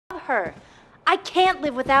her. I can't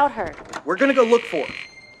live without her. We're gonna go look for her.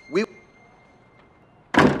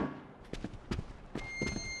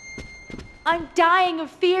 I'm dying of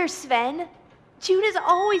fear, Sven. June has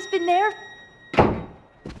always been there.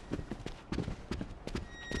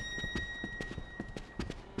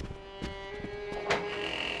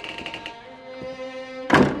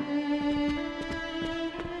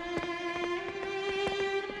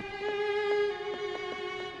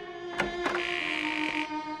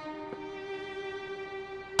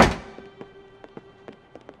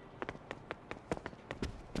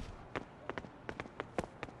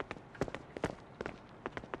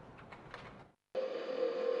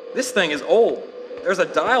 This thing is old. There's a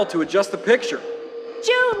dial to adjust the picture.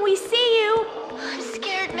 June, we see you! I'm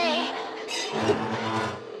scared, May.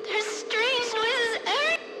 There's strange noises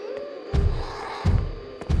everywhere.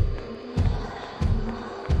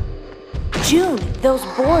 June, those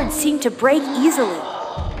boards seem to break easily.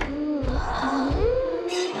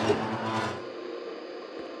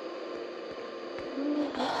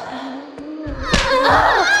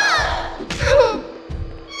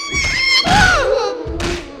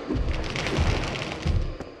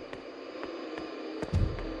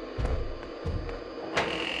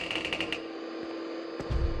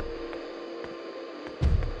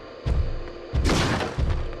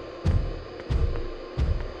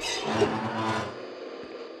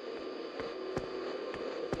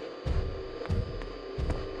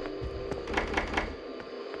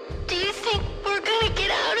 Do you think we're gonna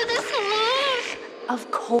get out of this alive? Of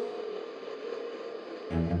course.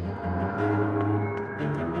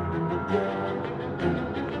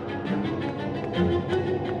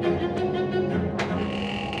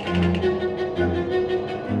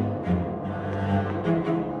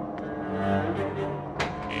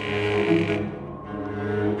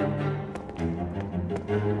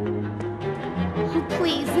 Oh,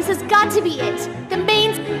 please, this has got to be it. The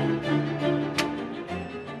main...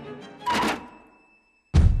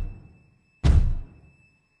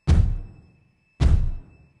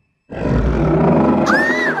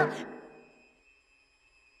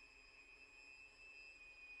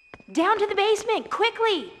 Down to the basement,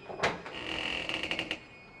 quickly!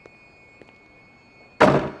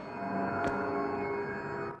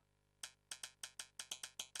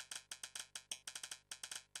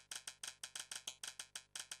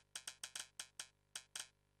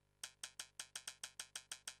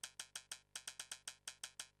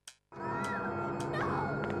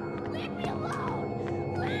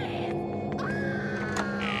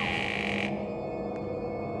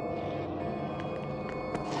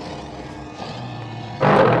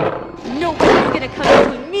 Nobody's gonna come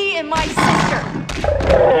between me and my sister!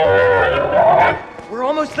 We're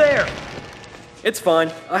almost there. It's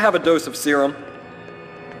fine. I have a dose of serum.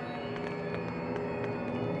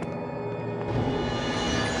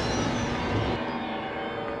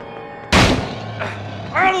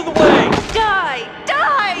 Out of the way! Die!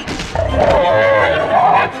 Die!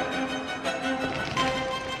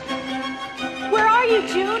 Where are you,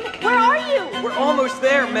 June? Where are you? We're almost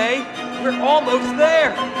there, May. We're almost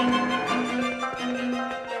there.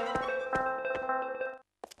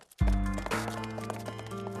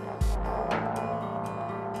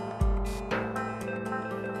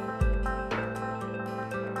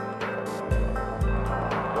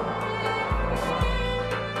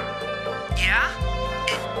 Yeah?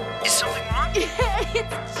 Is something wrong?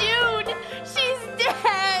 It's June! She's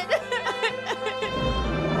dead!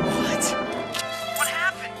 What? What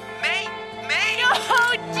happened? May? May?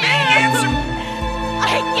 Oh, June! May, answer!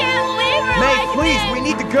 I can't leave her May, like please, this! we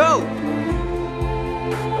need to go.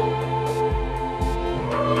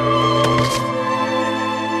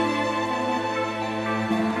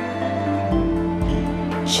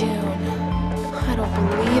 June, I don't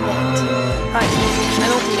believe it. I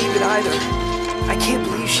don't believe it either. I can't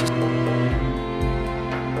believe she's...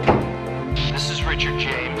 This is Richard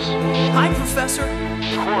James. Hi, Professor.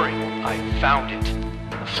 Corey, I found it.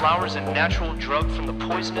 The flower is a natural drug from the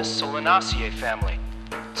poisonous Solanaceae family.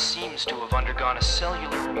 It seems to have undergone a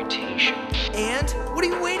cellular mutation. And? What are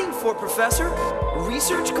you waiting for, Professor? A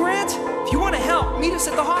research grant? If you want to help, meet us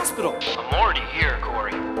at the hospital. I'm already here,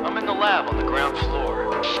 Corey. I'm in the lab on the ground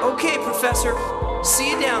floor. Okay, Professor. See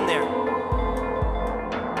you down there.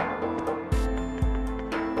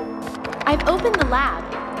 I've opened the lab.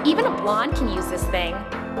 Even a blonde can use this thing.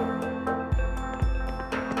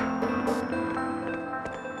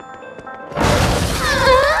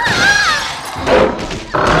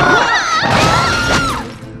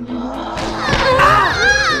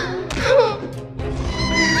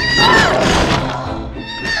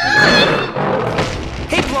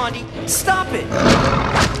 Hey, Blondie, stop it!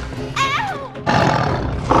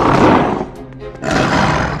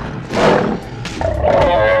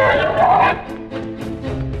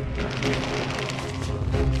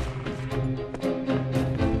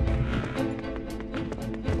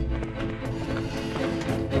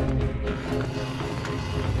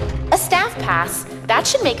 pass. That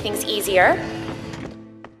should make things easier.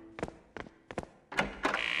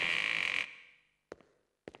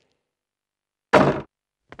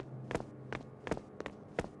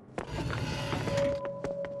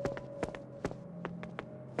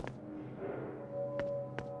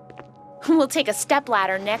 We'll take a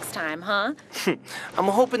stepladder next time, huh? I'm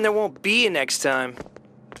hoping there won't be a next time.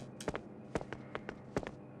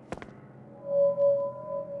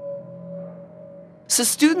 So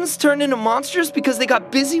students turned into monsters because they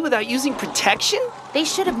got busy without using protection? They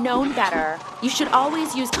should have known better. You should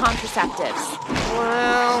always use contraceptives.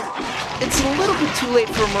 Well, it's a little bit too late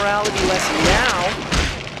for a morality lesson now.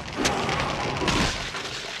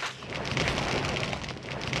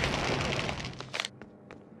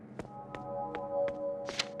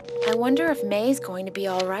 I wonder if May's going to be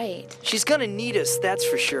all right. She's gonna need us, that's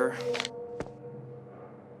for sure.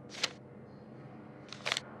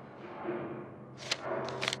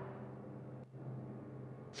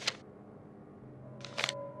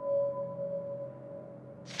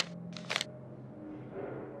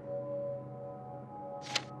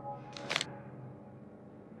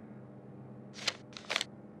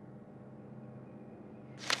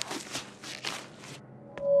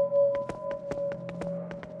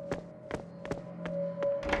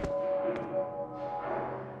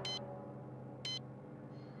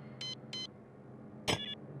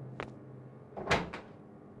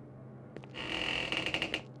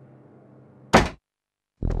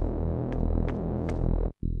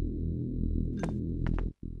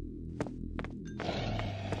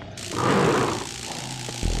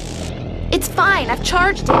 It's fine, I've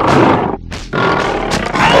charged it.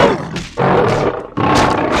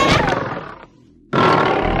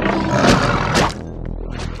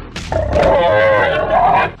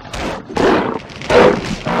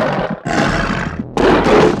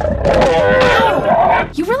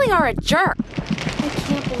 You really are a jerk. I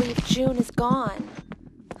can't believe June is gone.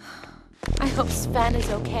 I hope Sven is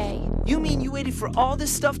okay. You mean you waited for all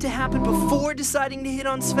this stuff to happen before deciding to hit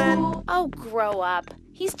on Sven? Oh, grow up.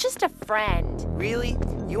 He's just a friend. Really?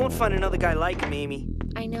 You won't find another guy like him, Amy.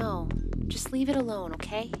 I know. Just leave it alone,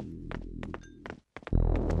 okay?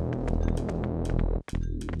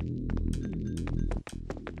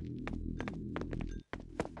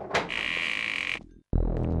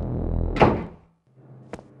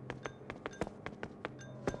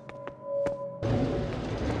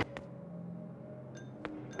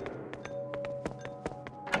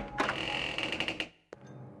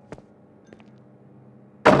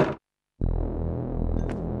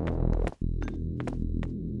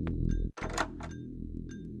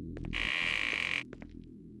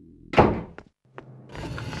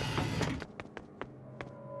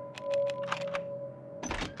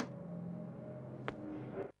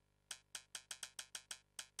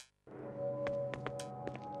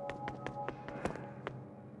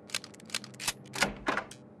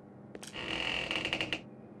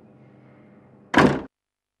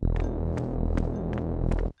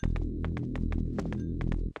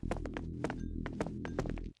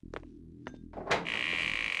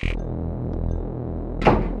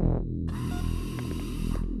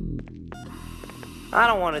 I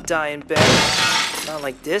don't want to die in bed. Not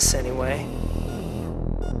like this, anyway.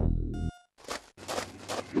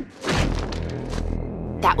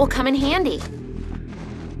 That will come in handy.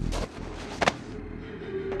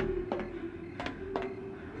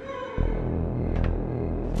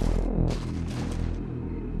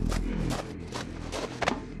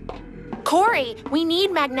 Corey, we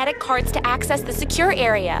need magnetic cards to access the secure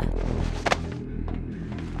area.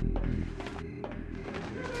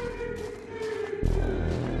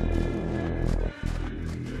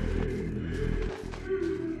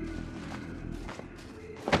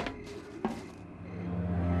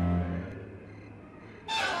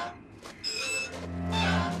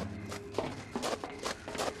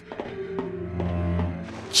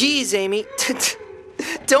 Jeez, Amy.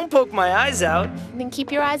 Don't poke my eyes out. Then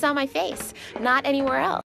keep your eyes on my face, not anywhere else.